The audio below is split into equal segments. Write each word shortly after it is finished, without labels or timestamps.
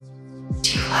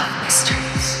love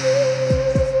mysteries?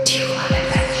 Do you love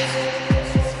adventure?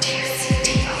 Do you see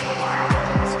tea of the world?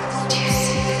 Do you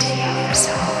see the tea of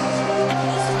yourself?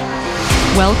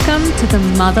 Welcome to the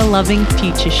Mother Loving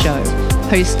Future Show,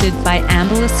 hosted by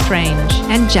Amber Lestrange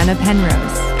and Jenna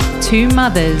Penrose, two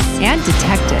mothers and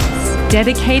detectives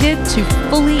dedicated to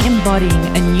fully embodying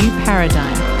a new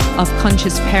paradigm of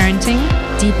conscious parenting,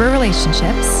 deeper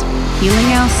relationships,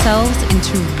 healing ourselves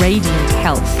into radiant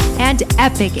health, and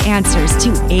epic answers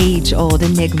to age-old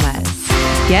enigmas.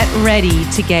 Get ready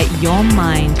to get your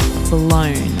mind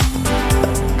blown.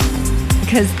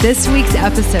 Because this week's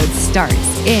episode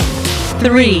starts in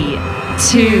 3,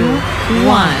 2,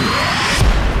 1.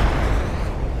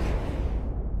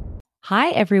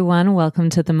 Hi, everyone. Welcome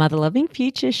to the Mother Loving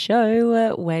Future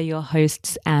Show. We're your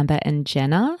hosts, Amber and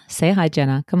Jenna. Say hi,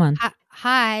 Jenna. Come on.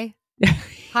 Hi.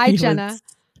 Hi, Jenna.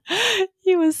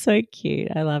 You were so cute.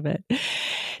 I love it.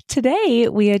 Today,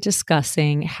 we are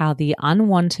discussing how the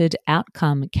unwanted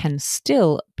outcome can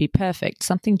still be perfect,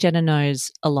 something Jenna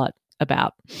knows a lot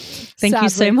about. Thank you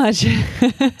so much.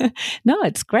 No,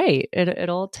 it's great. It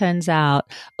all turns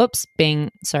out,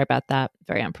 sorry about that,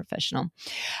 very unprofessional.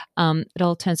 It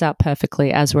all turns out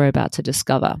perfectly as we're about to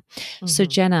discover. Mm-hmm. So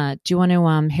Jenna, do you want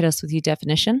to hit us with your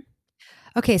definition?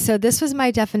 Okay, so this was my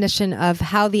definition of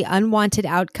how the unwanted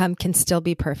outcome can still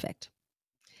be perfect.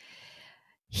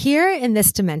 Here in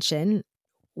this dimension,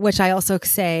 which I also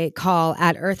call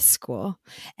at Earth School,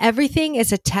 everything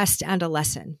is a test and a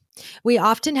lesson. We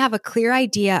often have a clear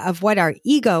idea of what our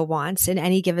ego wants in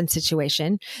any given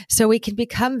situation, so we can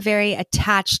become very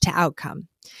attached to outcome.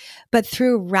 But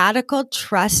through radical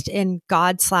trust in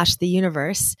God/the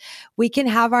universe, we can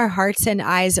have our hearts and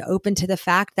eyes open to the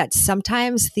fact that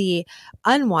sometimes the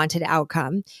unwanted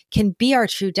outcome can be our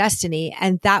true destiny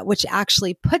and that which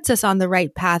actually puts us on the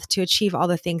right path to achieve all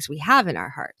the things we have in our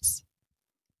hearts.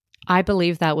 I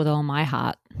believe that with all my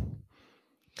heart.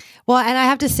 Well, and I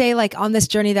have to say, on this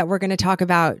journey that we're going to talk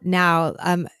about now,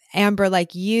 Amber,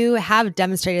 you have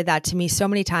demonstrated that to me so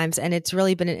many times, and it's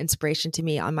really been an inspiration to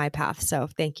me on my path. So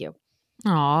thank you.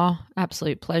 Oh,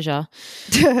 absolute pleasure.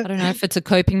 I don't know if it's a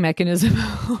coping mechanism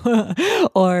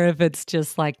or if it's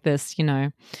just this,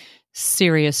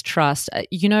 serious trust.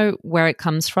 Where it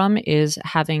comes from is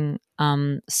having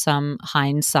some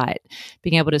hindsight,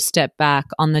 being able to step back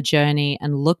on the journey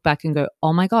and look back and go,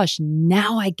 oh my gosh,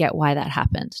 now I get why that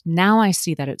happened. Now I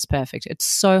see that it's perfect. It's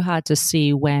so hard to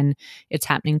see when it's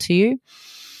happening to you,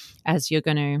 as you're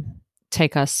going to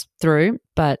take us through.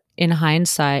 But in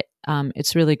hindsight,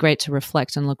 it's really great to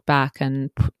reflect and look back and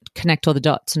connect all the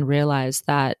dots and realize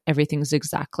that everything's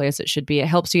exactly as it should be. It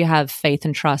helps you have faith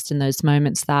and trust in those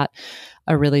moments that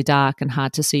are really dark and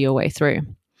hard to see your way through.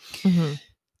 Mm-hmm.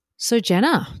 So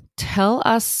Jenna, tell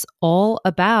us all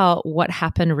about what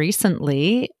happened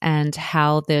recently and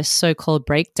how this so-called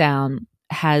breakdown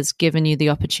has given you the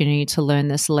opportunity to learn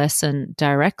this lesson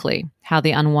directly, how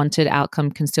the unwanted outcome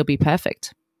can still be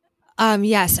perfect.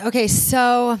 Yes. Okay.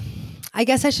 So I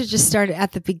guess I should just start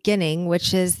at the beginning,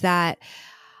 which is that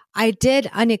I did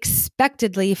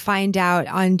unexpectedly find out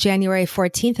on January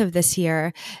 14th of this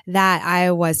year that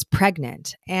I was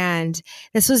pregnant. And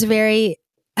this was very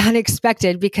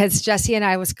unexpected because Jesse and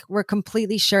I were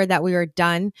completely sure that we were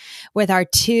done with our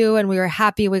two, and we were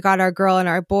happy we got our girl and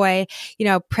our boy.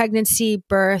 Pregnancy,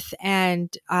 birth, and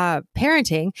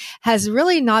parenting has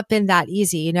really not been that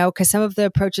easy, because some of the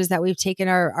approaches that we've taken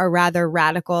are rather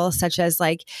radical, such as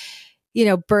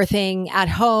birthing at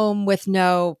home with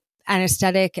no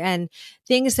anesthetic and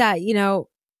things that,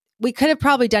 we could have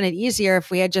probably done it easier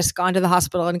if we had just gone to the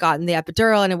hospital and gotten the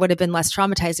epidural, and it would have been less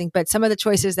traumatizing. But some of the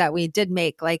choices that we did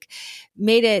make,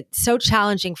 made it so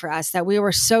challenging for us that we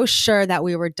were so sure that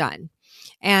we were done.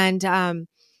 And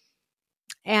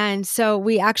so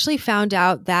we actually found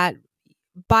out that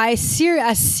by a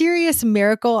serious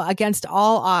miracle against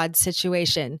all odds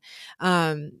situation,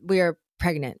 we are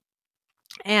pregnant.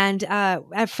 And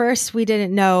at first we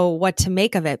didn't know what to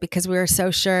make of it because we were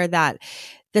so sure that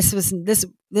this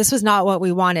was not what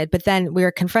we wanted. But then we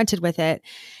were confronted with it.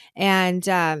 And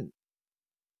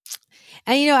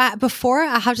before,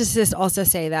 I have to just also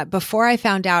say that before I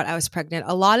found out I was pregnant,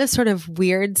 a lot of sort of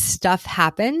weird stuff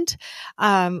happened.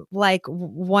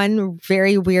 One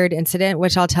very weird incident,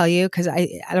 which I'll tell you because I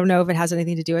don't know if it has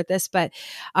anything to do with this, but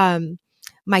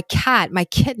my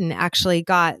kitten actually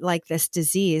got this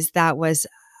disease that was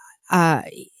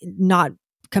not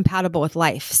compatible with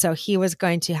life. So he was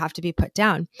going to have to be put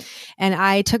down. And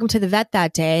I took him to the vet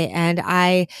that day, and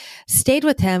I stayed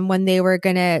with him when they were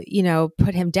going to,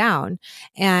 put him down.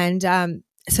 And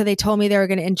So they told me they were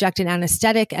going to inject an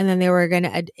anesthetic, and then they were going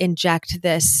to inject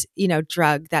this,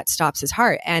 drug that stops his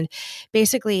heart. And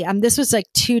basically, this was like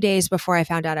 2 days before I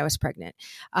found out I was pregnant.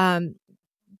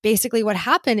 Basically what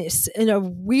happened is, in a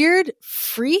weird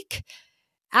freak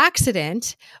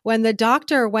accident, when the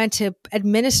doctor went to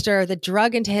administer the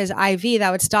drug into his IV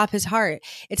that would stop his heart,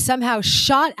 it somehow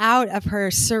shot out of her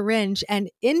syringe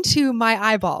and into my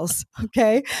eyeballs.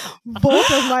 Okay. Both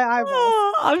of my eyeballs.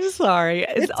 Oh, I'm sorry.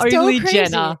 It's so only crazy.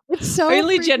 Jenna. It's so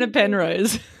only freaking Jenna crazy.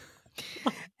 Penrose.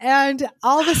 And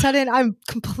all of a sudden, I'm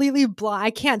completely blind.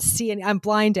 I can't see, and I'm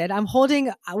blinded. I'm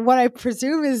holding what I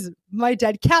presume is my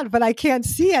dead cat, but I can't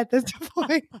see at this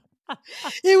point.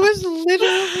 It was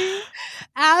literally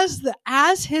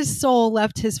as his soul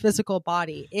left his physical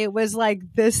body. It was like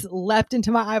this leapt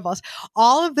into my eyeballs.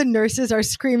 All of the nurses are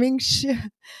screaming. She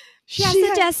has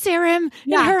the death serum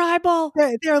in her eyeball.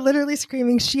 They're literally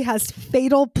screaming. She has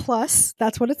fatal plus.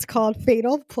 That's what it's called.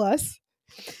 Fatal plus.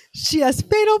 She has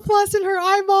fatal plus in her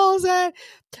eyeballs, and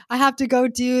I have to go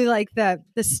do like the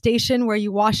station where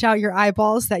you wash out your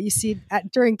eyeballs that you see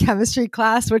during chemistry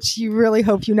class, which you really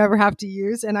hope you never have to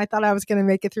use. And I thought I was going to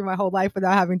make it through my whole life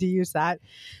without having to use that,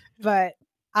 but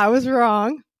I was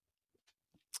wrong.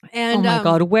 And oh my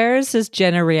God, where is this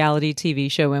Jenna reality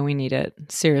TV show when we need it?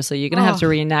 Seriously, you're going to have to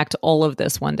reenact all of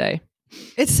this one day.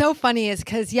 It's so funny is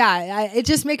because, it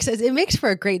just makes for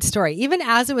a great story. Even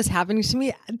as it was happening to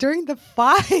me during the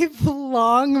 5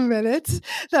 long minutes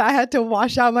that I had to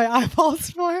wash out my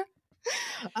eyeballs for,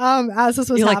 as this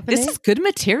was happening. This is good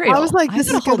material. I was like, this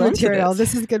is good material.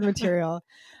 This is good material.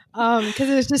 Because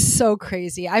it was just so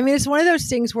crazy. I mean, it's one of those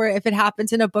things where if it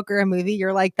happens in a book or a movie,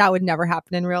 you're like, that would never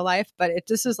happen in real life. But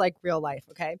this is like real life.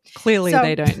 Okay. Clearly,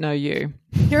 they don't know you.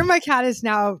 Here, my cat is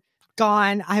now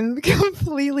gone. I'm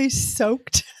completely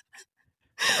soaked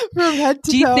from head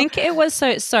to toe. Do you think it was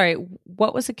sorry,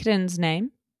 what was the kitten's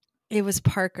name? It was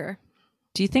Parker.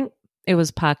 Do you think it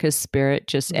was Parker's spirit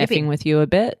just Maybe. effing with you a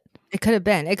bit? It could have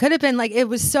been. It could have been like, it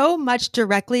was so much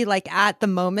directly like at the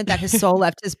moment that his soul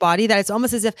left his body that it's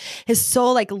almost as if his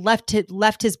soul like left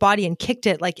his body and kicked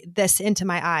it like this into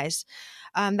my eyes.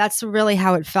 That's really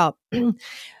how it felt.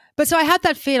 But so I had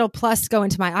that fatal plus go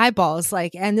into my eyeballs,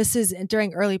 and this is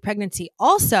during early pregnancy.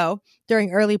 Also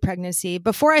during early pregnancy,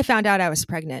 before I found out I was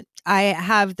pregnant, I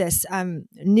have this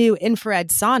new infrared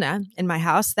sauna in my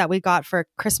house that we got for a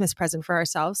Christmas present for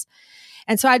ourselves.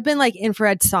 And so I'd been like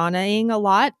infrared saunaing a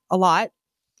lot.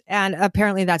 And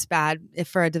apparently that's bad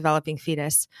for a developing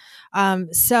fetus.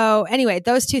 So anyway,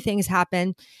 those two things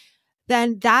happened.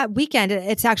 Then that weekend,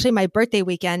 it's actually my birthday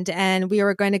weekend, and we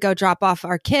were going to go drop off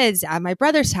our kids at my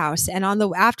brother's house. And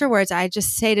afterwards, I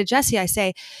just say to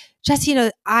Jesse,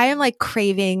 Jesse, I am like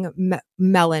craving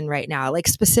melon right now, like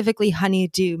specifically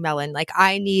honeydew melon. Like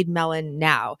I need melon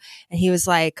now. And he was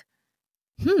like,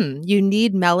 you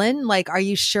need melon? Like, are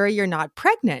you sure you're not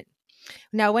pregnant?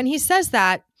 Now, when he says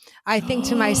that, I think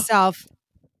to myself,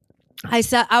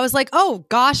 I was like, oh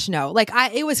gosh, no. Like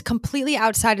it was completely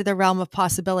outside of the realm of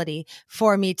possibility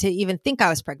for me to even think I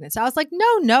was pregnant. So I was like,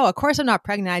 no, of course I'm not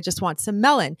pregnant. I just want some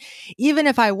melon. Even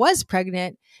if I was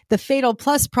pregnant, the fatal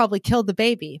plus probably killed the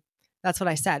baby. That's what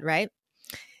I said, right?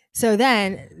 So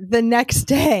then the next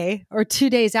day or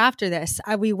 2 days after this,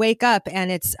 we wake up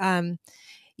and it's, and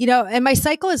my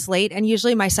cycle is late, and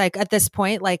usually my cycle at this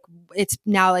point, like it's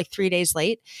now like 3 days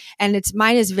late, and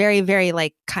mine is very, very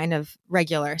like kind of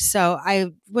regular. So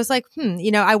I was like,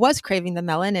 I was craving the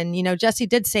melon, and Jesse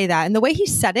did say that, and the way he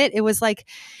said it, it was like,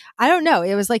 I don't know,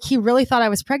 it was like he really thought I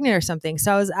was pregnant or something.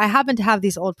 So I happened to have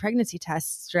these old pregnancy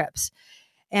test strips,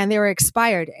 and they were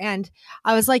expired, and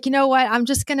I was like, you know what, I'm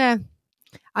just gonna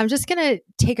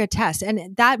take a test.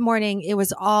 And that morning, it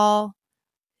was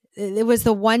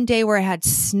the one day where it had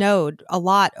snowed a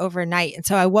lot overnight. And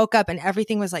so I woke up and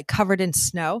everything was like covered in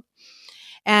snow.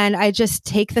 And I just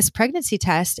take this pregnancy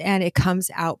test and it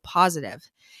comes out positive.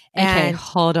 Okay,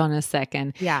 hold on a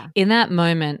second. Yeah. In that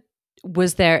moment,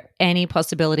 was there any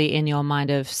possibility in your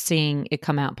mind of seeing it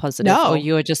come out positive? No. Or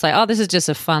you were just like, oh, this is just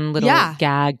a fun little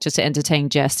gag just to entertain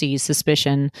Jesse's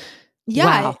suspicion? Yeah.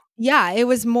 Wow. Yeah. It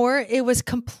was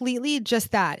completely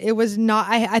just that. It was not,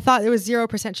 I thought there was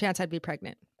 0% chance I'd be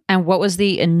pregnant. And what was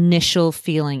the initial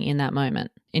feeling in that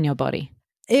moment in your body?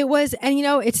 It was, and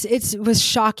it was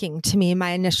shocking to me,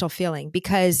 my initial feeling,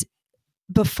 because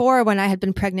before, when I had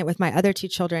been pregnant with my other 2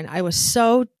 children, I was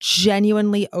so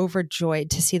genuinely overjoyed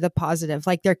to see the positive.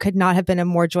 Like there could not have been a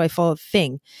more joyful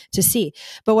thing to see.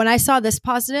 But when I saw this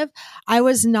positive, I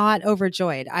was not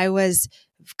overjoyed. I was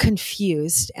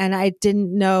confused and I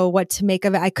didn't know what to make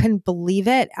of it. I couldn't believe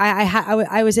it.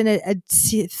 I was in a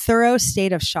thorough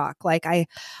state of shock. Like I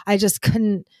just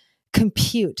couldn't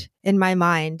compute in my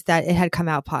mind that it had come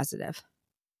out positive.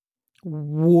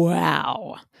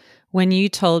 Wow. When you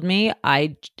told me,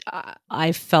 I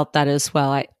felt that as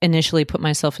well. I initially put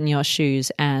myself in your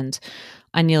shoes and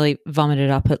I nearly vomited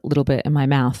up a little bit in my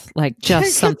mouth, like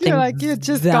just something You're like you'd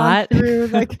just that gone through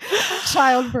like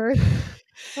childbirth.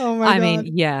 Oh my I God.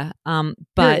 mean, yeah, You're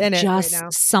but in it right just now.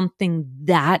 something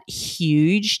that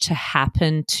huge to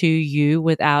happen to you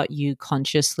without you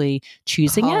consciously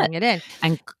choosing Calling it. it in.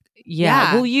 And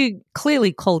well, you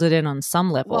clearly called it in on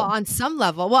some level. Well, on some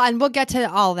level. Well, and we'll get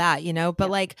to all that, but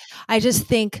like, I just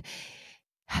think,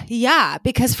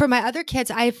 because for my other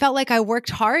kids, I felt like I worked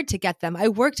hard to get them. I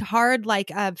worked hard,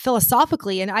 like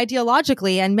philosophically and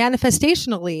ideologically and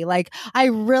manifestationally. Like I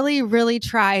really, really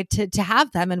tried to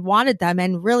have them and wanted them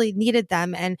and really needed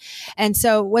them. And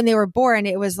so when they were born,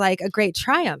 it was like a great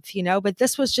triumph, but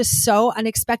this was just so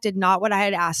unexpected, not what I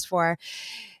had asked for.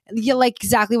 Like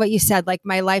exactly what you said, like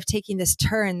my life taking this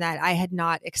turn that I had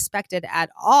not expected at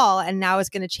all. And now is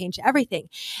going to change everything.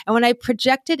 And when I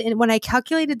projected and when I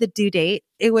calculated the due date,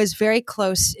 it was very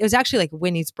close. It was actually like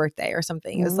Winnie's birthday or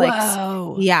something. It was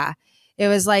it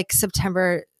was like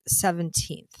September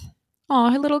 17th. Oh,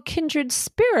 her little kindred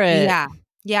spirit. Yeah.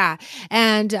 Yeah.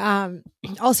 And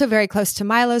also very close to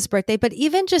Milo's birthday. But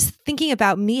even just thinking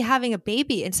about me having a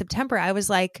baby in September, I was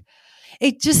like,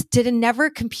 it just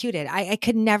never computed. I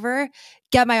could never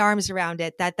get my arms around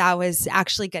it that was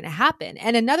actually going to happen.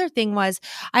 And another thing was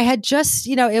I had just,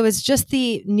 it was just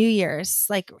the New Year's,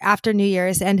 like after New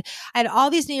Year's, and I had all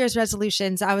these New Year's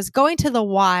resolutions. I was going to the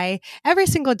Y every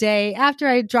single day after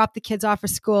I dropped the kids off for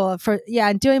school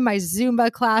and doing my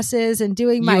Zumba classes and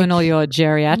doing and all your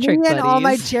geriatric buddies. And all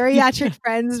my geriatric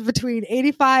friends between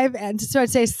 85 and so I'd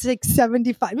say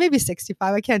 75, maybe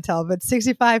 65. I can't tell, but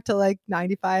 65 to like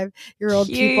 95-year-old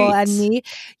people and me.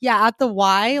 Yeah. At the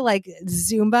Y, like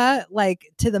Zumba,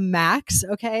 like to the max.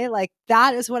 Okay. Like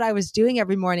that is what I was doing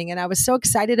every morning. And I was so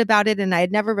excited about it. And I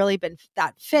had never really been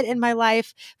that fit in my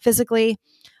life physically.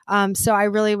 So I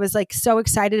really was like so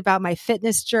excited about my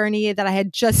fitness journey that I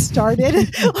had just started.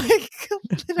 Like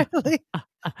literally.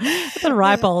 The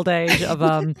ripe old age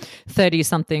of 30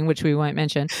 something, which we won't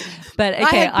mention. But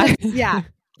okay.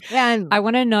 And I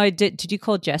want to know, did you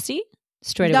call Jesse?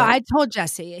 Straight away. No, I told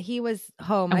Jesse. He was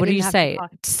home. And what do you say?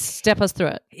 Step us through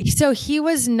it. So he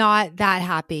was not that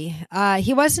happy.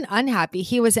 He wasn't unhappy.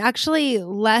 He was actually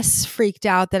less freaked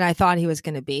out than I thought he was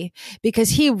going to be because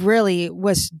he really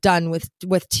was done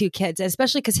with two kids,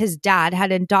 especially because his dad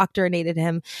had indoctrinated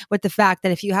him with the fact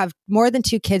that if you have more than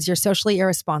two kids, you're socially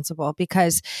irresponsible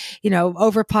because,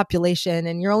 overpopulation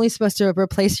and you're only supposed to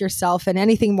replace yourself and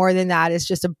anything more than that is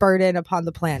just a burden upon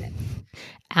the planet.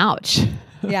 Ouch.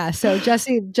 Yeah. So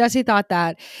Jesse thought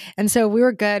that. And so we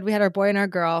were good. We had our boy and our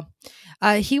girl.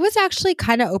 He was actually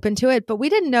kind of open to it, but we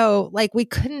didn't know, like we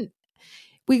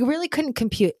really couldn't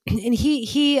compute. And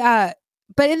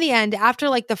but in the end, after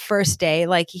like the first day,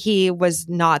 like he was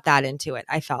not that into it,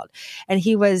 I felt. And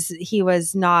he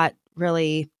was not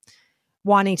really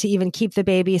wanting to even keep the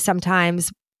baby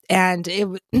sometimes. And it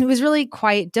was really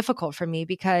quite difficult for me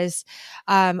because,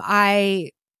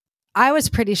 I was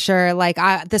pretty sure like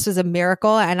this was a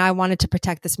miracle and I wanted to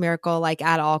protect this miracle like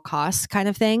at all costs kind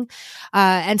of thing.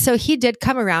 And so he did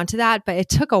come around to that, but it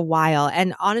took a while.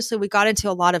 And honestly, we got into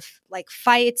a lot of like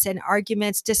fights and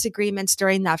arguments, disagreements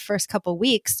during that first couple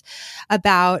weeks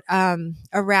about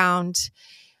around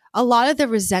a lot of the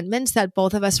resentments that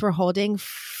both of us were holding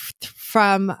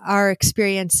from our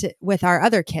experience with our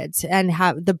other kids and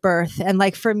have the birth. And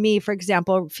like for me, for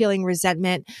example, feeling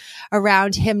resentment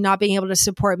around him not being able to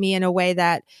support me in a way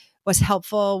that was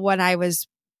helpful when I was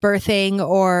birthing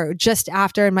or just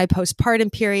after in my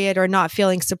postpartum period or not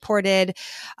feeling supported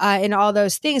in all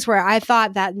those things where I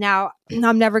thought that now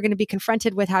I'm never going to be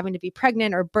confronted with having to be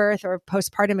pregnant or birth or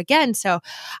postpartum again. So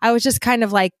I was just kind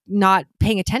of like not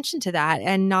paying attention to that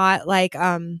and not like,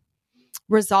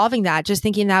 resolving that, just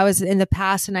thinking that was in the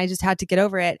past and I just had to get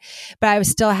over it. But I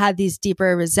still had these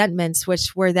deeper resentments,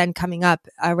 which were then coming up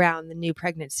around the new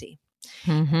pregnancy.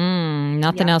 Mm-hmm.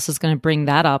 Nothing else is going to bring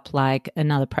that up like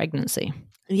another pregnancy.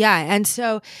 Yeah. And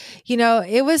so,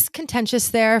 it was contentious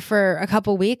there for a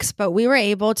couple weeks, but we were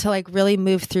able to like really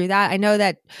move through that. I know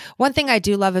that one thing I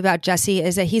do love about Jesse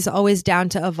is that he's always down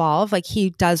to evolve. Like he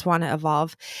does want to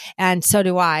evolve. And so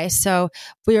do I. So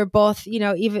we were both,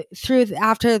 even through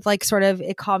after like sort of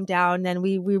it calmed down, then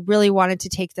we really wanted to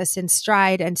take this in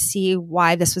stride and see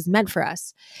why this was meant for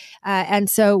us. And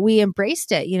so we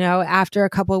embraced it, after a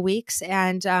couple of weeks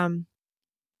and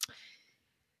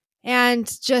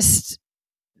just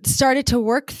started to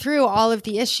work through all of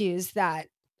the issues that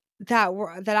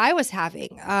that I was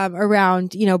having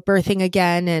around, birthing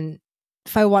again, and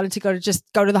if I wanted to go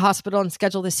to the hospital and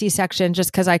schedule the C-section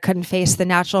just because I couldn't face the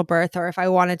natural birth, or if I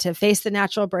wanted to face the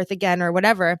natural birth again or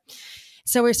whatever.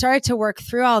 So we started to work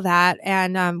through all that,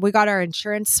 and we got our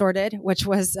insurance sorted, which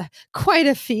was quite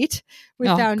a feat. We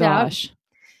found out.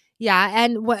 Yeah.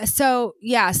 And so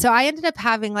I ended up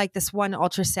having like this one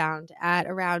ultrasound at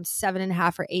around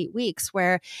 7.5 or 8 weeks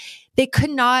where they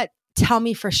could not tell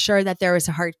me for sure that there was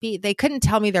a heartbeat. They couldn't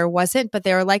tell me there wasn't, but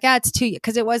they were like, it's too,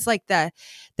 because it was like the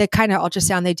kind of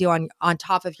ultrasound they do on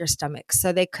top of your stomach.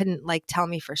 So they couldn't like tell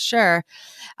me for sure.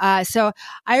 So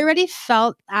I already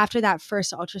felt after that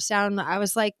first ultrasound, I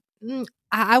was like,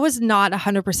 I was not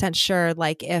 100% sure.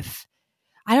 Like if,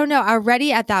 I don't know,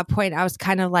 already at that point, I was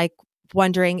kind of like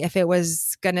wondering if it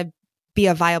was going to be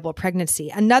a viable pregnancy.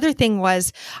 Another thing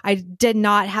was I did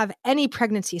not have any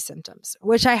pregnancy symptoms,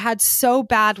 which I had so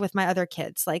bad with my other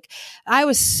kids. Like I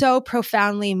was so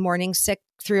profoundly morning sick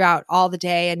throughout all the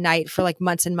day and night for like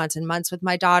months and months and months with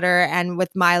my daughter, and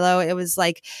with Milo, it was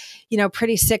like,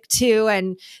 pretty sick too.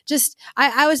 And just,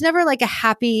 I was never like a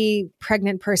happy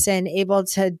pregnant person able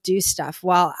to do stuff.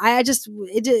 Well, this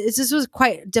was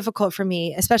quite difficult for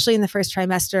me, especially in the first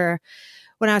trimester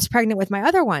when I was pregnant with my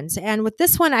other ones. And with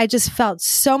this one, I just felt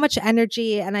so much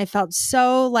energy, and I felt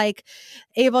so like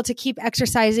able to keep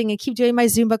exercising and keep doing my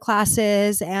Zumba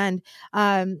classes, and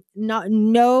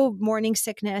no morning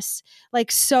sickness,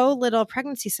 like so little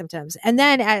pregnancy symptoms. And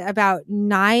then at about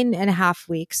 9.5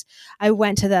 weeks, I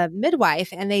went to the midwife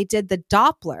and they did the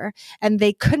Doppler, and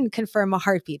they couldn't confirm a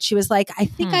heartbeat. She was like, I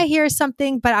think I hear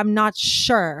something, but I'm not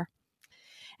sure.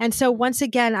 And so once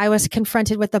again, I was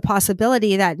confronted with the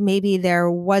possibility that maybe there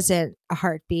wasn't a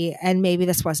heartbeat and maybe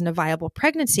this wasn't a viable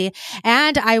pregnancy.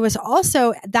 And I was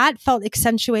also, that felt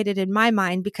accentuated in my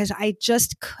mind because I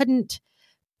just couldn't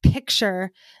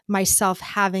picture myself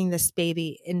having this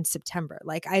baby in September.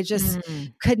 Like I just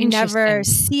could never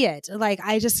see it. Like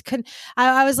I just couldn't,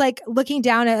 I was like looking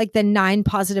down at like the 9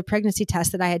 positive pregnancy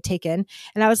tests that I had taken.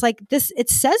 And I was like, it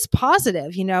says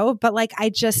positive, but like,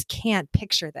 I just can't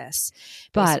picture this.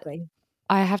 Basically.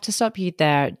 But I have to stop you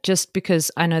there just because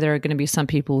I know there are going to be some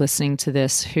people listening to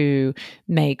this who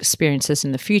may experience this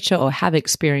in the future or have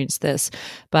experienced this.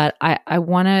 But I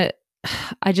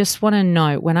just want to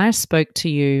know, when I spoke to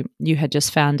you, you had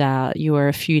just found out, you were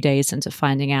a few days into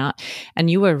finding out, and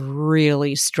you were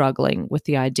really struggling with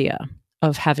the idea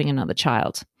of having another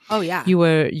child. Oh yeah. You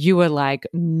were like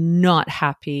not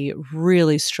happy,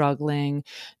 really struggling,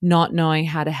 not knowing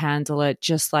how to handle it,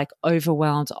 just like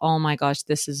overwhelmed. Oh my gosh,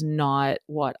 this is not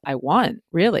what I want,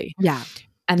 really. Yeah.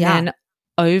 And then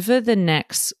over the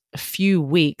next few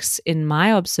weeks, in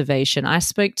my observation, I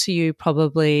spoke to you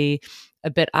probably a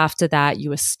bit after that.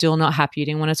 You were still not happy. You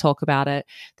didn't want to talk about it.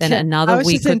 Then another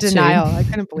week or two. Denial. I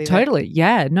couldn't believe it. Totally.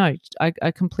 Yeah. No,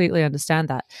 I completely understand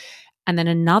that. And then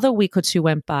another week or two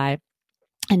went by.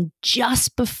 And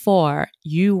just before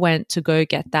you went to go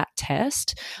get that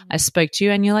test, I spoke to you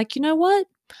and you're like, you know what?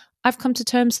 I've come to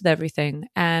terms with everything,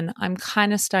 and I'm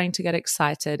kind of starting to get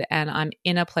excited, and I'm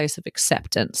in a place of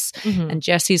acceptance. And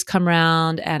Jesse's come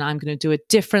around, and I'm going to do it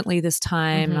differently this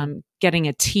time. And I'm getting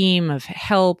a team of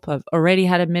help. I've already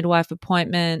had a midwife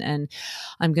appointment, and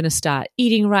I'm going to start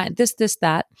eating right, this,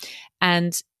 that.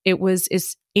 And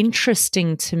it's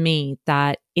interesting to me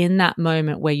that in that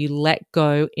moment where you let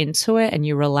go into it and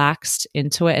you relaxed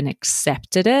into it and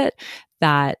accepted it,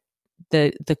 that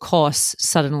the course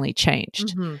suddenly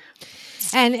changed.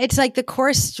 And it's like the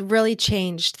course really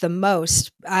changed the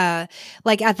most,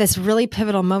 like at this really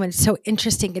pivotal moment. It's so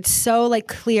interesting. It's so like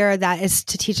clear that it's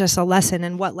to teach us a lesson,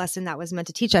 and what lesson that was meant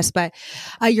to teach us. But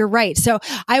you're right. So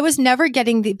I was never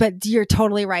getting but you're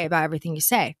totally right about everything you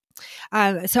say.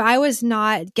 So I was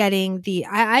not getting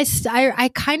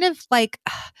I kind of like,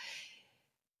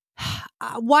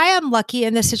 why I'm lucky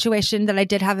in this situation that I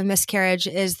did have a miscarriage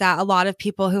is that a lot of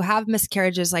people who have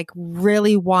miscarriages like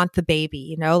really want the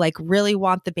baby, like really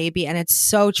want the baby. And it's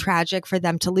so tragic for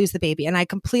them to lose the baby. And I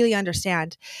completely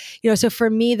understand, so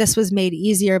for me, this was made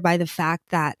easier by the fact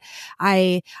that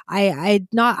I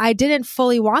didn't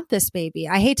fully want this baby.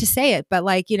 I hate to say it, but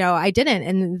like, I didn't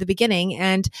in the beginning.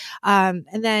 And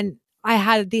then I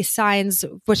had these signs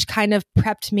which kind of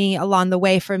prepped me along the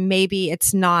way for maybe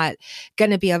it's not going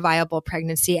to be a viable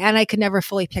pregnancy, and I could never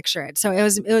fully picture it. So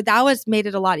that made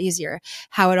it a lot easier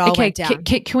how it all went down.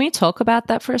 Can we talk about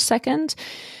that for a second?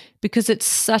 Because it's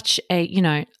such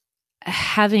a,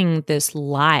 having this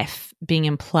life being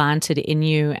implanted in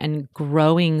you and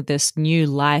growing this new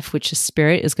life, which a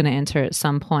spirit is going to enter at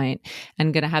some point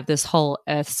and going to have this whole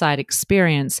earthside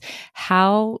experience.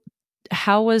 How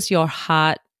was your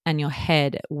heart and your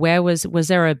head, was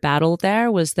there a battle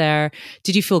there?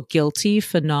 Did you feel guilty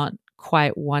for not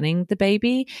quite wanting the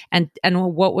baby? And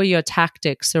what were your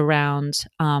tactics around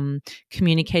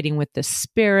communicating with the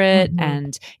spirit,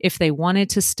 and if they wanted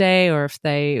to stay, or if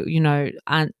they,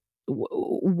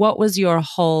 what was your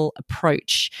whole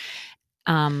approach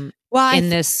in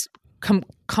this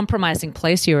compromising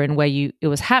place you're in, where it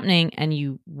was happening and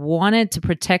you wanted to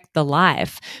protect the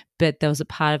life, but there was a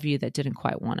part of you that didn't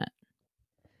quite want it?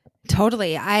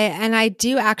 Totally. I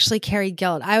do actually carry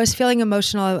guilt. I was feeling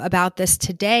emotional about this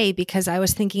today because I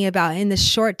was thinking about, in the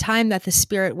short time that the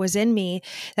spirit was in me,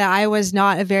 that I was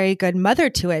not a very good mother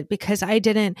to it, because I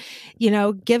didn't,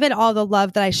 give it all the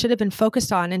love that I should have been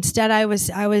focused on. Instead, I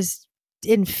was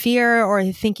in fear, or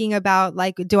thinking about,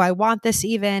 like, do I want this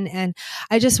even? And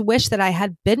I just wish that I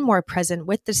had been more present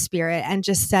with the spirit and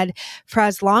just said, for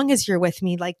as long as you're with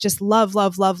me, like, just love,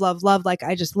 love, love, love, love. Like,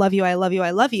 I just love you. I love you. I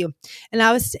love you. And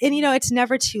it's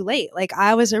never too late. Like,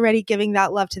 I was already giving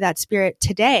that love to that spirit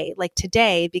today,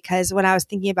 because when I was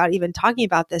thinking about even talking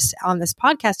about this on this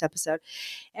podcast episode,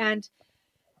 and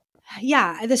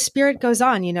yeah, the spirit goes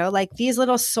on, like these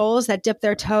little souls that dip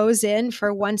their toes in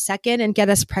for 1 second and get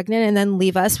us pregnant and then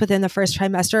leave us within the first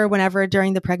trimester, or whenever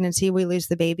during the pregnancy we lose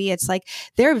the baby. It's like,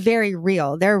 they're very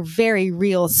real. They're very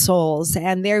real souls,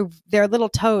 and their little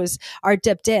toes are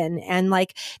dipped in, and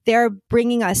like they're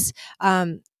bringing us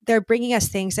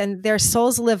things, and their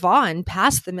souls live on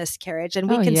past the miscarriage, and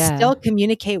we can still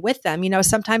communicate with them.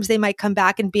 Sometimes they might come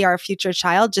back and be our future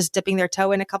child, just dipping their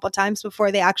toe in a couple times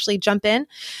before they actually jump in,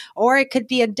 or it could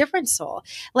be a different soul.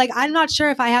 Like, I'm not sure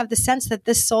if I have the sense that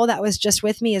this soul that was just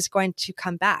with me is going to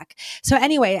come back. So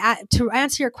anyway, to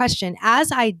answer your question,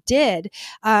 as I did,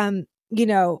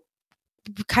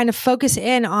 kind of focus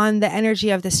in on the energy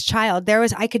of this child,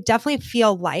 I could definitely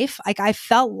feel life. Like, I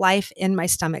felt life in my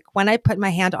stomach. When I put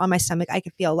my hand on my stomach, I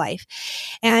could feel life.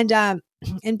 And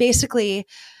basically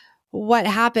what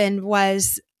happened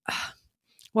was,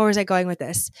 where was I going with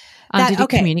this? Did you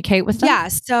communicate with them? Yeah.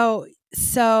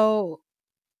 So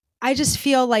I just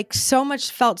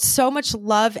felt so much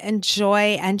love and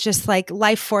joy, and just like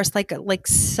life force, like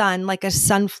sun, like a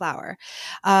sunflower,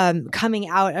 coming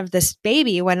out of this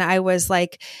baby when I was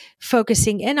like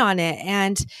focusing in on it.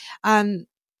 And,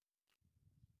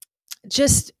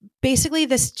 just basically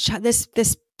this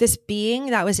being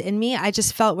that was in me, I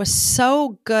just felt was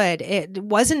so good. It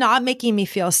was not making me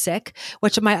feel sick,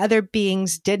 which my other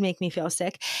beings did make me feel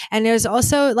sick. And it was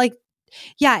also like,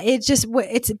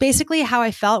 it's basically how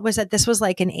I felt, was that this was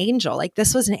like an angel. Like,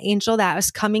 this was an angel that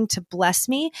was coming to bless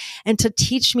me and to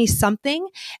teach me something.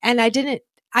 And I didn't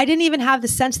even have the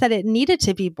sense that it needed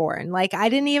to be born. Like, I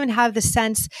didn't even have the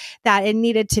sense that it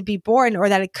needed to be born, or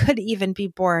that it could even be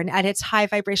born at its high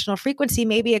vibrational frequency.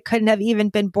 Maybe it couldn't have even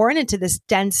been born into this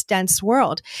dense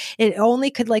world. It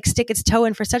only could like stick its toe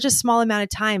in for such a small amount of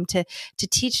time to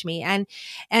teach me. And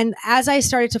as I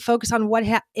started to focus on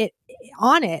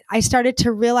I started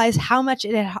to realize how much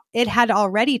it had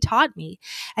already taught me,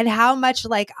 and how much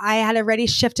like I had already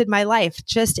shifted my life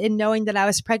just in knowing that I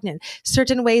was pregnant.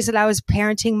 Certain ways that I was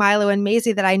parenting Milo and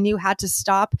Maisie that I knew had to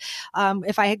stop.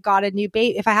 If I had a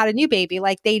new baby,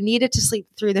 like they needed to sleep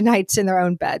through the nights in their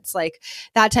own beds, like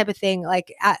that type of thing.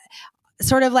 Like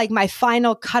sort of like my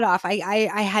final cutoff. I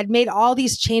had made all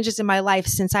these changes in my life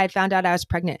since I had found out I was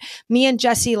pregnant. Me and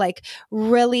Jesse like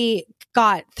really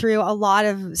got through a lot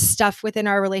of stuff within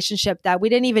our relationship that we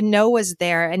didn't even know was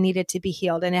there and needed to be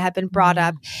healed. And it had been brought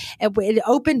up. It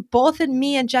opened both in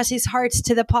me and Jesse's hearts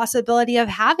to the possibility of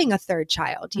having a third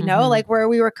child, like where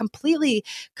we were completely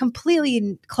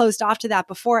closed off to that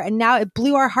before. And now it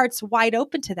blew our hearts wide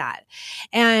open to that.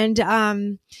 And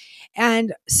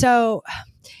so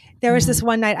there was this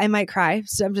one night, I might cry,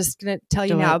 so I'm just going to tell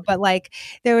you now, but like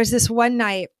there was this one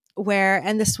night where,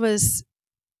 and this was,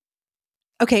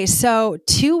 okay, so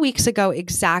 2 weeks ago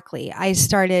exactly, I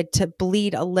started to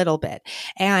bleed a little bit,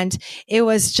 and it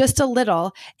was just a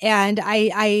little, and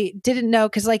I didn't know,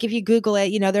 because like if you Google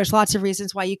it, there's lots of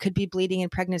reasons why you could be bleeding in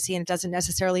pregnancy, and it doesn't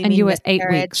necessarily mean you were miscarriage.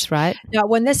 8 weeks, right? No,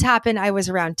 when this happened, I was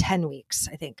around 10 weeks,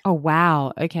 I think. Oh,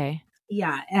 wow. Okay.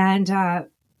 Yeah, and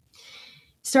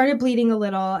started bleeding a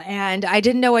little, and I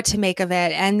didn't know what to make of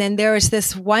it. And then there was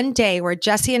this one day where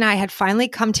Jesse and I had finally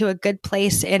come to a good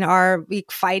place in our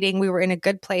week fighting. We were in a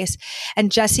good place,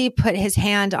 and Jesse put his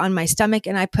hand on my stomach,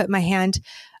 and I put my hand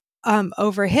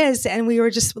over his, and we were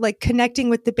just like connecting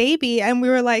with the baby, and we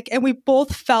were like, and we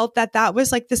both felt that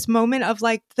was like this moment of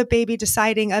like the baby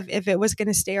deciding of if it was going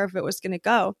to stay or if it was going to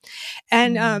go.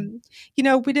 And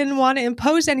we didn't want to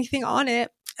impose anything on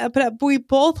it. but we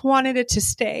both wanted it to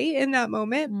stay in that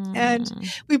moment. And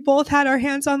we both had our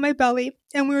hands on my belly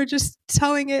and we were just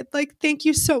telling it like, thank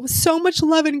you so much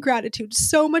love and gratitude,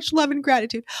 so much love and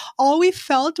gratitude. All we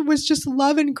felt was just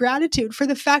love and gratitude for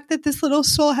the fact that this little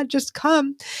soul had just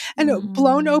come and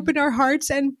blown open our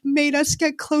hearts and made us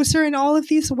get closer in all of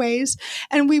these ways.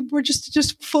 And we were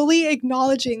just fully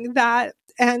acknowledging that,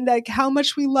 and like how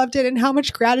much we loved it and how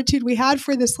much gratitude we had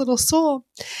for this little soul.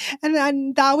 And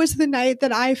then that was the night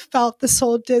that I felt the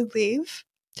soul did leave.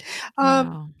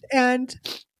 And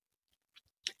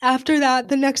after that,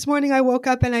 the next morning I woke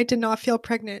up and I did not feel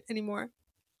pregnant anymore.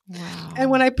 Wow.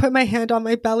 And when I put my hand on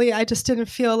my belly, I just didn't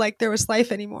feel like there was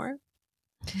life anymore.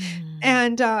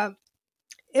 And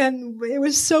it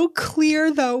was so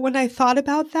clear though, when I thought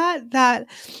about that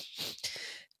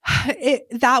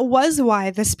was why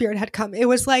the spirit had come. It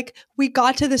was like we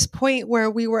got to this point where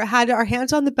we had our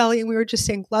hands on the belly and we were just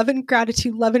saying love and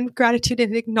gratitude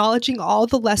and acknowledging all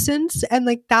the lessons. And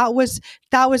like that was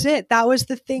it. That was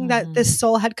the thing that this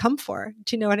soul had come for.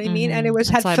 Do you know what I mean? And it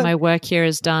was like my work here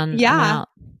is done. Yeah.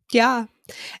 Yeah.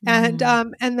 And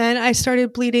then I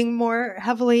started bleeding more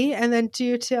heavily, and then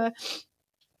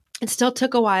it still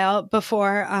took a while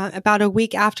before, about a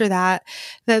week after that,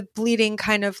 the bleeding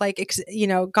kind of like,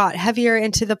 got heavier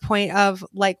into the point of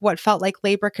like what felt like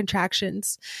labor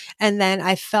contractions. And then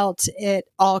I felt it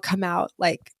all come out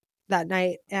like that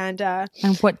night. And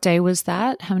what day was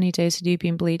that? How many days had you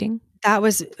been bleeding? That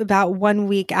was about 1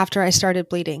 week after I started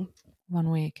bleeding. 1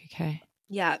 week. Okay.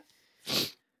 Yeah.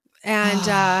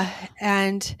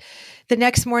 And the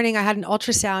next morning I had an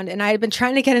ultrasound, and I had been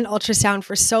trying to get an ultrasound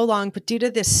for so long, but due to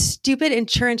this stupid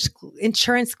insurance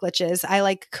glitches, I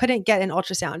like couldn't get an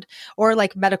ultrasound or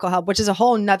like medical help, which is a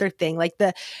whole nother thing. Like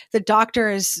the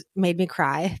doctors made me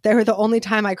cry. They were the only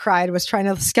time I cried was trying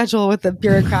to schedule with the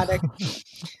bureaucratic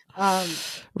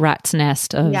rat's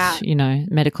nest of,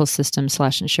 medical system /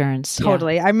 insurance.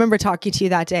 Totally. Yeah. I remember talking to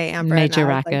you that day, Amber. Major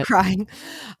and I was, racket. Like, crying.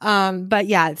 But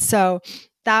yeah, so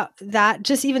that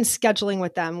just even scheduling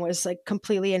with them was like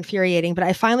completely infuriating. But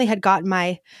I finally had gotten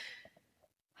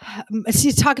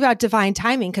talk about divine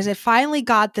timing, because I finally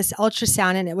got this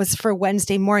ultrasound, and it was for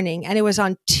Wednesday morning, and it was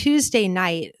on Tuesday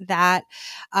night that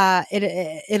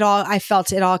I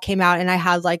felt it all came out, and I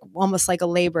had like almost like a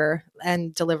labor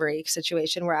and delivery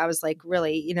situation where I was like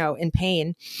really in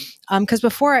pain, because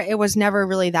before it was never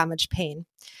really that much pain,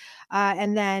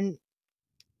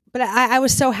 But I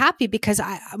was so happy because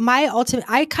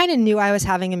I kind of knew I was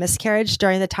having a miscarriage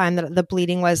during the time that the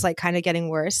bleeding was like kind of getting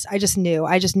worse. I just knew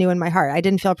in my heart. I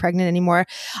didn't feel pregnant anymore.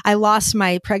 I lost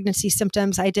my pregnancy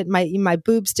symptoms. My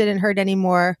boobs didn't hurt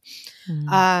anymore.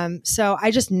 So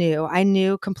I just knew. I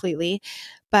knew completely.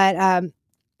 But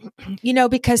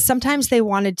because sometimes they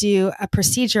want to do a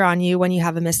procedure on you when you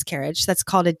have a miscarriage. That's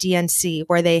called a DNC,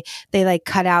 where they like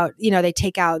cut out, they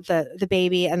take out the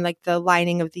baby and like the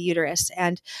lining of the uterus.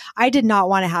 And I did not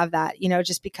want to have that,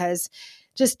 just because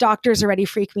doctors already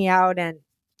freak me out and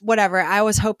whatever. I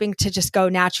was hoping to just go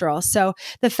natural. So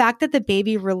the fact that the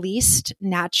baby released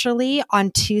naturally on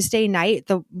Tuesday night,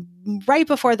 right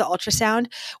before the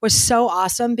ultrasound, was so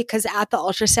awesome, because at the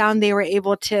ultrasound, they were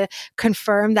able to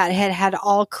confirm that it had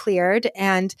all cleared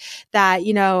and that,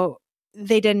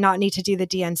 they did not need to do the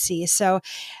DNC. So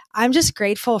I'm just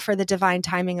grateful for the divine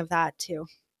timing of that too.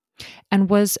 And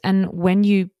when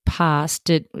you passed,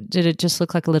 did it just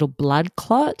look like a little blood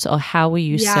clot, or how were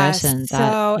you certain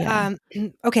that?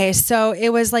 So it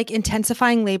was like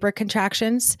intensifying labor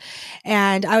contractions,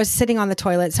 and I was sitting on the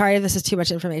toilet. Sorry if this is too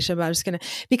much information, but I'm just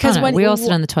because when we all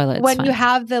sit on the toilet. When you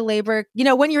have the labor,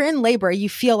 when you're in labor, you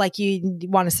feel like you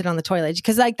want to sit on the toilet,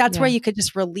 because like that's where you could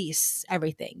just release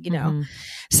everything,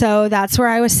 So that's where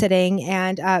I was sitting,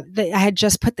 and I had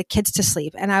just put the kids to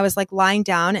sleep, and I was like lying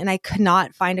down, and I could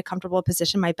not find a comfortable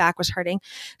position. My back was hurting.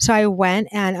 So I went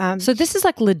and so this is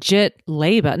like legit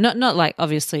labor, not like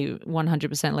obviously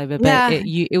 100% labor, but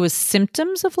it was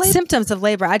symptoms of labor. Symptoms of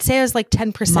labor. I'd say it was like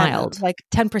 10%, mild, like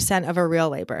 10% of a real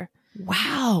labor.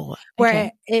 Wow.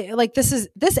 Where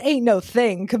this ain't no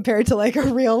thing compared to like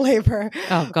a real labor.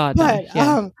 Oh God.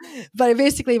 But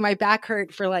basically my back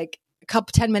hurt for like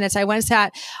 10 minutes. I went and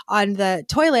sat on the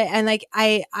toilet, and like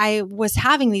I was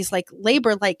having these like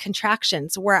labor like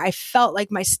contractions where I felt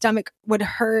like my stomach would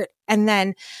hurt, and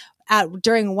then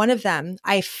during one of them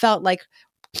I felt like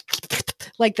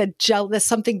the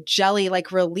something jelly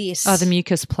like release. Oh, the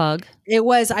mucus plug. It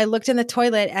was. I looked in the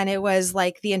toilet, and it was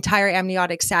like the entire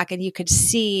amniotic sac, and you could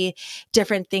see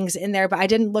different things in there, but I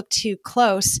didn't look too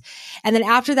close. And then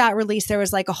after that release, there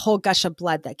was like a whole gush of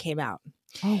blood that came out.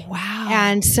 Oh, wow.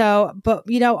 And so, but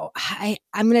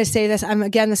I'm going to say this,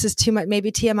 this is too much, maybe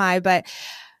TMI, but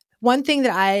one thing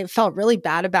that I felt really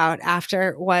bad about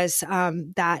after was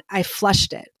that I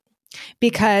flushed it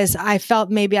because I felt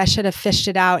maybe I should have fished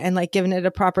it out and like given it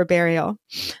a proper burial.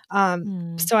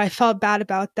 So I felt bad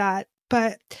about that.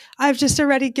 But I've just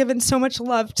already given so much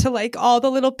love to like all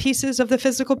the little pieces of the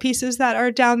physical pieces that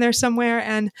are down there somewhere,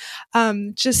 and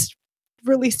just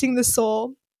releasing the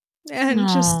soul and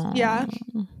just, yeah.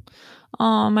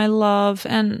 Oh, my love.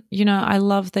 And, you know, I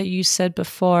love that you said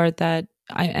before that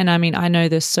I know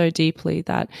this so deeply,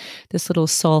 that this little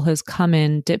soul has come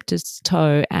in, dipped its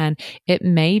toe, and it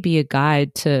may be a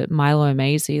guide to Milo and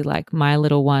Maisie, like my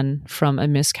little one from a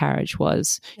miscarriage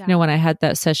was. Yeah. You know, when I had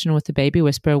that session with the baby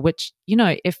whisperer, which, you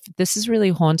know, if this is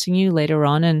really haunting you later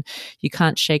on and you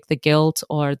can't shake the guilt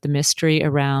or the mystery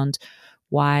around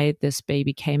why this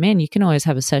baby came in, you can always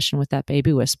have a session with that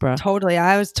baby whisperer. Totally.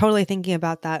 I was totally thinking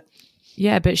about that.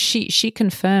 Yeah, but she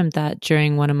confirmed that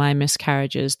during one of my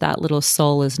miscarriages, that little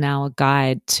soul is now a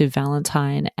guide to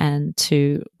Valentine and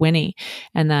to Winnie,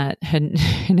 and that her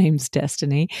name's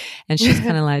Destiny, and she's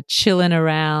kind of like chilling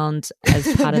around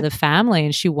as part of the family,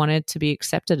 and she wanted to be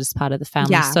accepted as part of the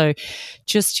family. Yeah. So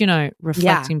just, you know,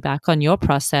 reflecting back on your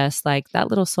process, like that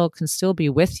little soul can still be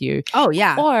with you. Oh,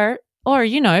 yeah. Or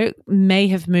you know, may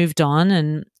have moved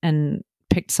on and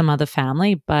picked some other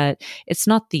family, but it's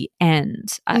not the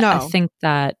end. I think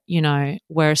that, you know,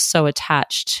 we're so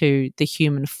attached to the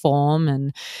human form,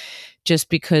 and just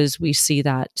because we see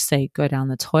that, say, go down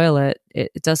the toilet,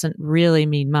 it doesn't really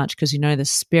mean much, because, you know, the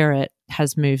spirit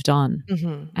has moved on,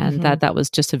 and that was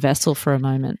just a vessel for a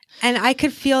moment. And I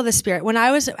could feel the spirit when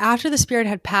after the spirit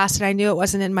had passed and I knew it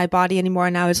wasn't in my body anymore,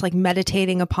 and I was like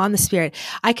meditating upon the spirit.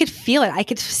 I could feel it. I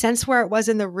could sense where it was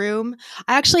in the room.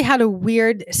 I actually had a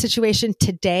weird situation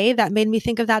today that made me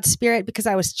think of that spirit, because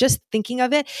I was just thinking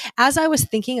of it as I was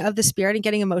thinking of the spirit and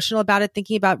getting emotional about it,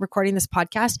 thinking about recording this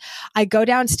podcast. I go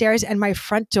downstairs and my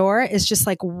front door is just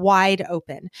like wide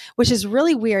open, which is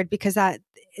really weird, because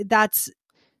that's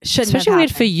especially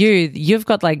weird for you. You've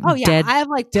got like I have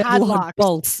like deadlock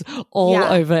bolts all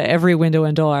over every window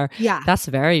and door. Yeah, that's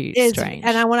very strange.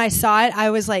 And when I saw it, I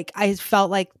was like, I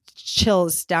felt like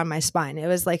chills down my spine. It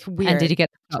was like weird. And did you get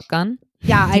the shotgun?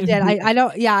 Yeah, I did. I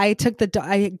don't. Yeah,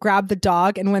 I grabbed the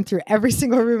dog and went through every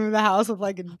single room in the house with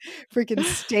like a freaking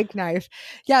steak knife.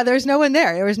 Yeah, there's no one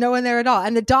there. There was no one there at all.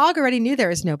 And the dog already knew there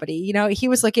was nobody. You know, he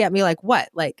was looking at me like, what?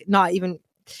 Like, not even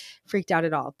freaked out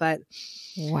at all. But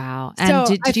wow. And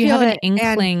so did you have an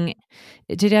inkling?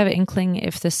 Did you have an inkling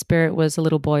if the spirit was a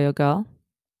little boy or girl?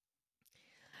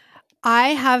 I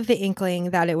have the inkling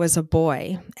that it was a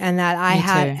boy, and that I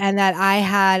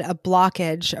had a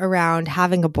blockage around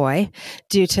having a boy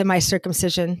due to my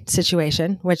circumcision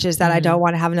situation, which is that I don't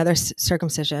want to have another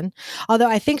circumcision. Although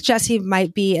I think Jesse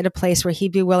might be at a place where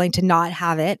he'd be willing to not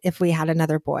have it if we had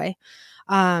another boy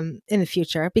in the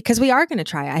future, because we are going to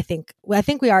try. I think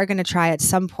we are going to try at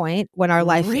some point when our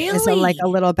life is like a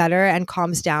little better and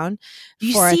calms down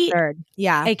a third.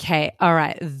 Yeah. Okay. All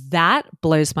right. That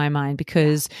blows my mind,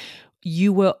 because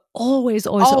you were always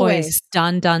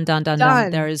done.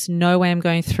 There is no way I'm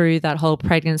going through that whole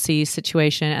pregnancy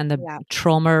situation and the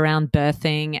trauma around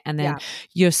birthing. And then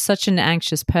you're such an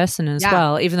anxious person as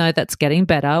well, even though that's getting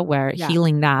better. We're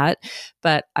healing that.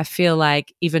 But I feel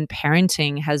like even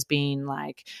parenting has been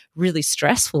like really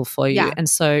stressful for you. Yeah. And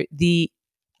so the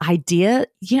idea,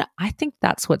 I think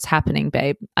that's what's happening,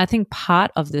 babe. I think part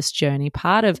of this journey,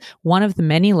 part of one of the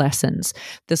many lessons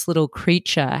this little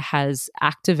creature has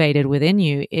activated within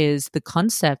you is the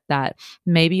concept that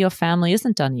maybe your family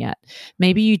isn't done yet.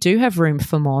 Maybe you do have room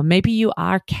for more. Maybe you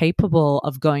are capable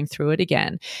of going through it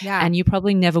again. Yeah. And you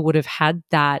probably never would have had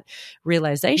that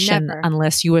realization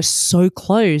unless you were so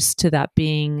close to that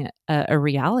being a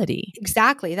reality.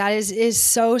 Exactly. That is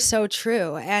so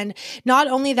true. And not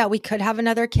only that we could have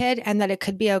another kid and that it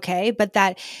could be okay, but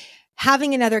that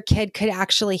having another kid could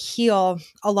actually heal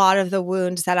a lot of the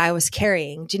wounds that I was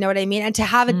carrying. Do you know what I mean? And to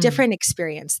have a different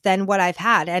experience than what I've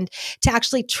had, and to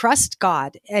actually trust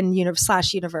God and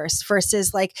 /universe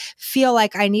versus like feel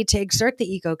like I need to exert the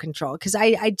ego control. Because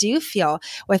I do feel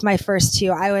with my first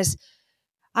two, I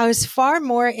was far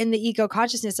more in the ego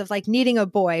consciousness of like needing a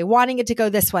boy, wanting it to go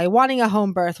this way, wanting a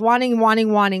home birth, wanting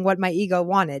what my ego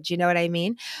wanted. You know what I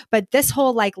mean? But this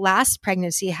whole like last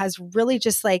pregnancy has really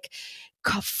just like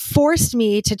forced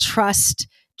me to trust,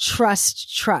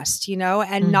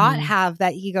 and not have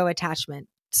that ego attachment.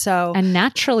 So, and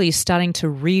naturally starting to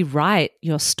rewrite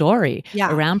your story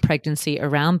around pregnancy,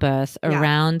 around birth,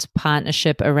 around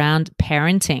partnership, around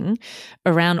parenting,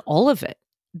 around all of it.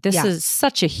 this is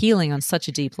such a healing on such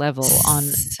a deep level on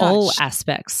all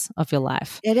aspects of your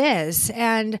life. It is.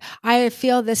 And I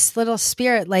feel this little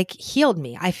spirit like healed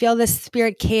me. I feel this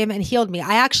spirit came and healed me.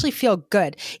 I actually feel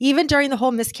good. Even during the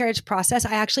whole miscarriage process,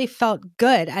 I actually felt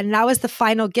good. And that was the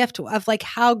final gift of like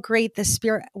how great the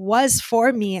spirit was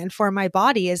for me and for my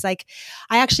body is like,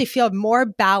 I actually feel more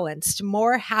balanced,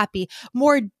 more happy,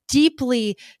 more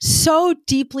deeply, so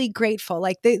deeply grateful.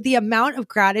 Like the amount of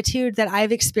gratitude that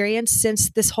I've experienced since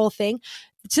this whole thing,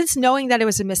 since knowing that it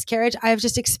was a miscarriage, I've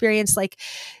just experienced like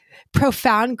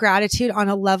profound gratitude on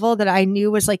a level that I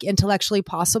knew was like intellectually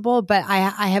possible, but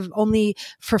I have only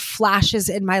for flashes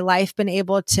in my life been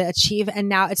able to achieve. And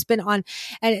now it's been on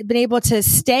and been able to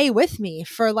stay with me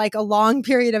for like a long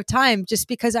period of time, just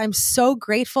because I'm so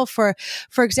grateful for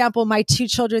example, my 2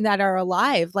 children that are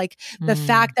alive, like the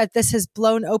fact that this has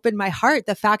blown open my heart,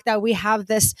 the fact that we have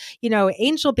this,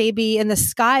 angel baby in the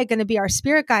sky going to be our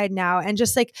spirit guide now. And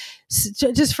just like,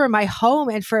 just for my home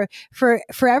and for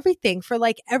everything, for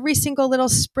like every single little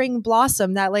spring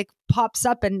blossom that like pops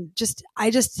up and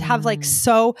I just have like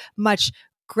so much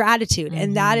gratitude.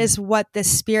 And that is what the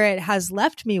spirit has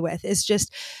left me with is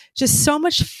just so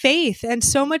much faith and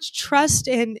so much trust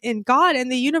in God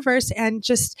and the universe and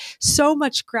just so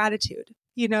much gratitude.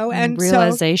 And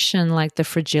realization like the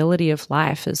fragility of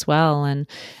life as well. And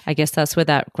I guess that's where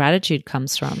that gratitude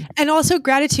comes from. And also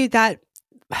gratitude that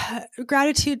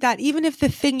even if the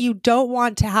thing you don't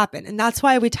want to happen, and that's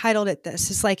why we titled it this,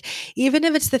 is like, even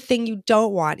if it's the thing you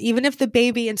don't want, even if the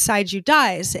baby inside you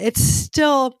dies, it's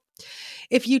still,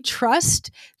 if you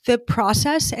trust the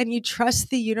process and you trust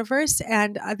the universe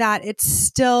and that it's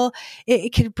still,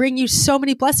 it can bring you so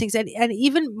many blessings. And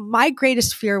even my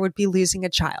greatest fear would be losing a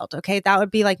child. Okay. That would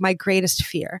be like my greatest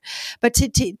fear. But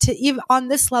to even on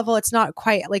this level, it's not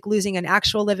quite like losing an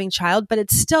actual living child, but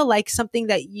it's still like something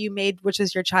that you made, which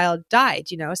is your child died,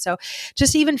 So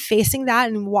just even facing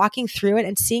that and walking through it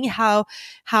and seeing how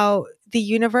the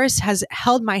universe has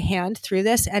held my hand through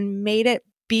this and made it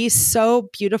be so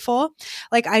beautiful.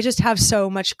 Like I just have so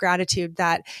much gratitude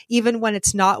that even when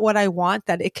it's not what I want,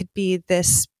 that it could be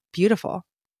this beautiful.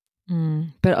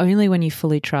 But only when you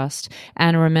fully trust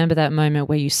and remember that moment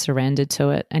where you surrendered to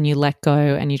it and you let go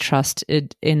and you trust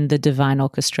it in the divine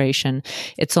orchestration.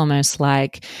 It's almost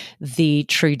like the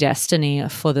true destiny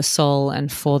for the soul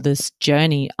and for this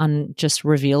journey just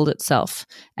revealed itself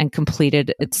and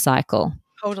completed its cycle.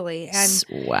 Totally. And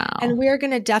wow. And we're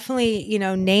going to definitely,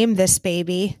 name this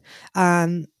baby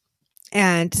and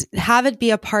have it be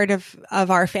a part of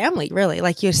our family, really,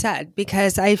 like you said,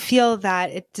 because I feel that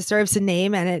it deserves a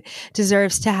name and it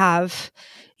deserves to have,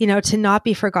 to not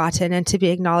be forgotten and to be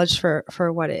acknowledged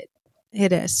for what it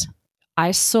is.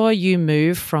 I saw you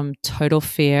move from total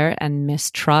fear and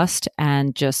mistrust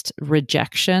and just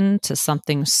rejection to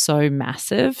something so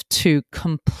massive to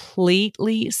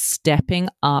completely stepping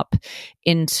up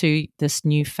into this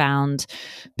newfound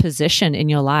position in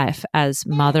your life as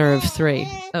mother of 3.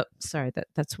 Oh, sorry,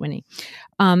 that's Winnie.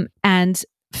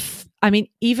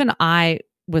 Even I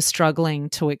was struggling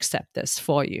to accept this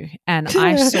for you. And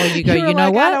I saw you go, you know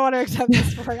like, what? I don't want to accept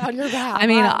this for on your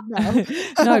behalf.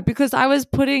 No, because I was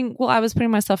putting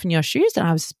myself in your shoes and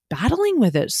I was battling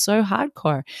with it so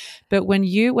hardcore. But when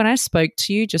I spoke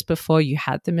to you just before you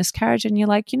had the miscarriage and you're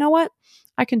like, you know what?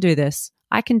 I can do this.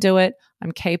 I can do it.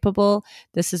 I'm capable.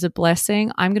 This is a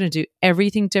blessing. I'm going to do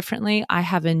everything differently. I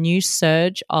have a new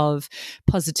surge of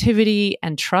positivity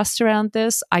and trust around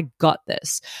this. I got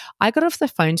this. I got off the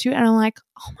phone to you and I'm like,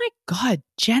 oh my God,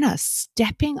 Jenna,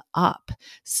 stepping up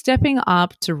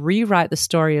to rewrite the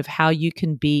story of how you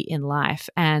can be in life.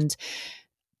 And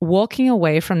walking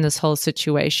away from this whole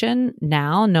situation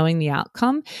now, knowing the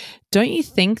outcome, don't you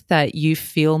think that you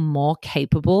feel more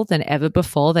capable than ever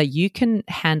before, that you can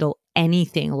handle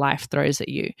anything life throws at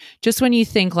you? Just when you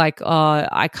think like, oh,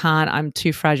 I can't, I'm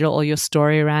too fragile, or your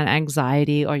story around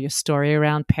anxiety or your story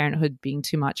around parenthood being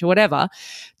too much or whatever,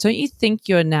 don't you think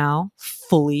you're now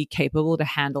fully capable to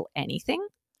handle anything?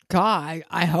 God,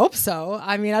 I hope so.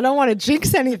 I mean, I don't want to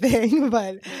jinx anything,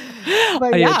 but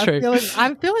yeah, true.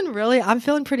 I'm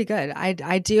feeling pretty good.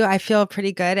 I do. I feel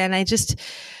pretty good. And I just,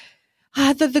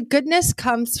 the goodness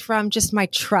comes from just my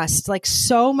trust, like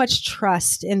so much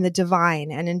trust in the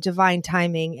divine and in divine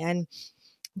timing, and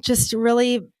just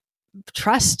really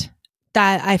trust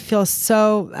that I feel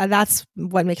so, that's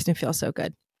what makes me feel so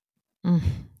good.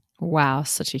 Wow,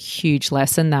 such a huge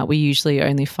lesson that we usually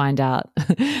only find out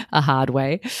a hard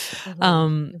way.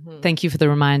 Thank you for the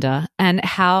reminder. And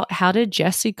how did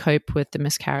Jessie cope with the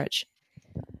miscarriage?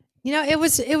 It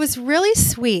was really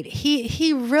sweet.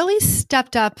 He really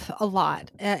stepped up a lot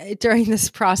during this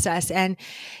process, and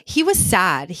he was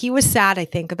sad. He was sad, I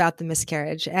think, about the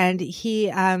miscarriage, and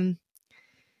he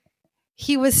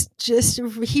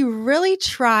really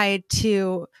tried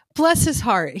to, bless his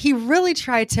heart, he really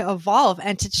tried to evolve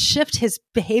and to shift his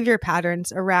behavior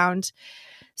patterns around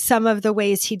some of the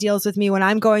ways he deals with me when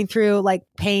I'm going through like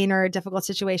pain or a difficult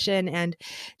situation, and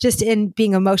just in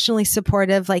being emotionally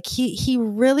supportive. Like he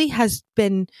really has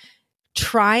been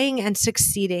trying and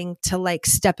succeeding to like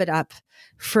step it up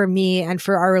for me and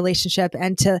for our relationship.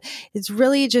 And it's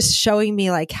really just showing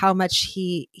me like how much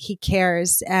he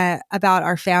cares about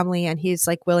our family, and he's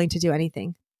like willing to do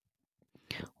anything.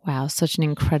 Wow, such an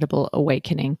incredible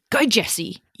awakening. Go,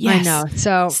 Jessie. Yes. I know.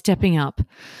 So stepping up.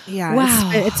 Yeah.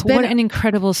 Wow. It's been what an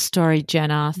incredible story,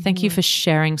 Jenna. Thank you for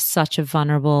sharing such a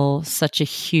vulnerable, such a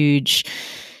huge,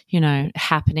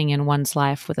 happening in one's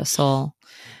life with us all.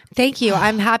 Thank you.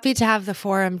 I'm happy to have the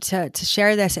forum to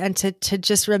share this and to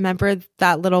just remember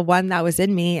that little one that was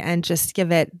in me and just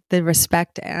give it the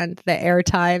respect and the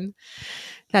airtime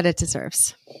that it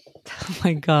deserves. Oh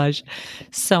my gosh.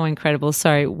 So incredible.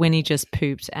 Sorry, Winnie just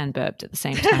pooped and burped at the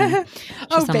same time.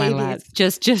 Just on my lap.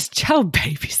 Just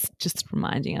babies, just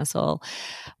reminding us all.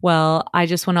 Well, I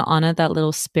just want to honor that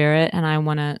little spirit, and I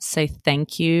want to say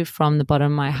thank you from the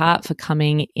bottom of my heart for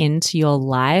coming into your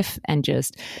life and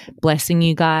just blessing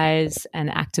you guys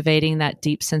and activating that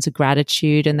deep sense of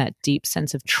gratitude and that deep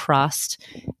sense of trust,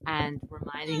 and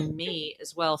reminding me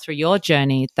as well through your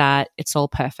journey that it's all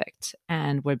perfect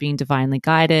and we're being divinely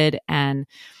guided and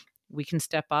we can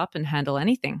step up and handle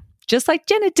anything. Just like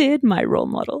Jenna did, my role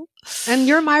model. And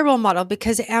you're my role model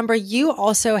because, Amber, you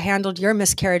also handled your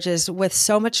miscarriages with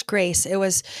so much grace. It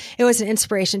was an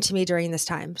inspiration to me during this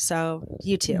time. So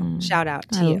you too. Shout out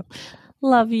to you.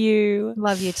 Love you.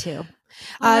 Love you too.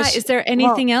 Is there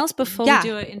anything else before we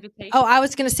do an invitation? Oh, I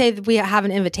was going to say that we have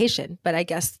an invitation, but I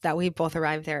guess that we both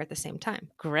arrived there at the same time.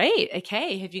 Great.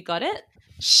 Okay. Have you got it?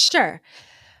 Sure.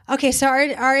 Okay, so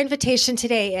our invitation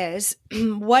today is,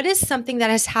 what is something that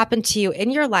has happened to you in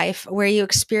your life where you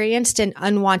experienced an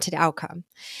unwanted outcome?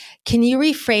 Can you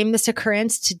reframe this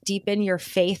occurrence to deepen your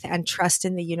faith and trust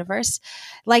in the universe?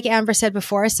 Like Amber said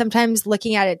before, sometimes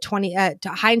looking at it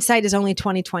hindsight is only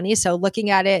 20/20. So looking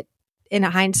at it in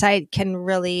hindsight can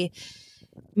really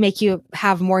make you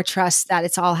have more trust that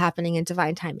it's all happening in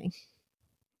divine timing.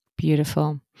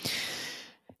 Beautiful.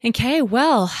 Okay,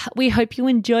 well, we hope you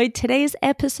enjoyed today's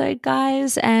episode,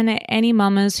 guys. And any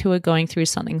mamas who are going through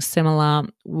something similar,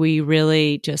 we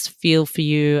really just feel for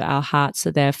you. Our hearts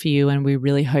are there for you. And we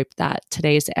really hope that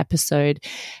today's episode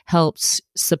helps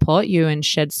support you and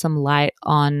shed some light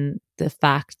on the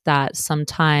fact that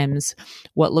sometimes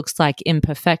what looks like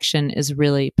imperfection is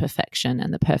really perfection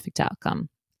and the perfect outcome.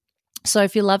 So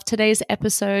if you love today's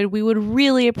episode, we would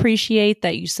really appreciate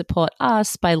that you support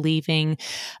us by leaving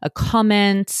a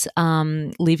comment,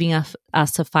 leaving us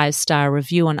a 5-star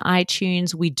review on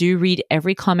iTunes. We do read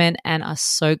every comment and are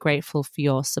so grateful for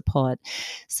your support.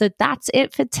 So that's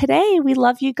it for today. We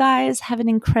love you guys. Have an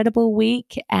incredible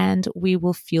week, and we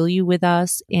will feel you with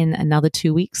us in another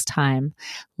 2 weeks' time.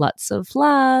 Lots of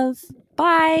love.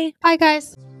 Bye. Bye,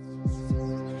 guys.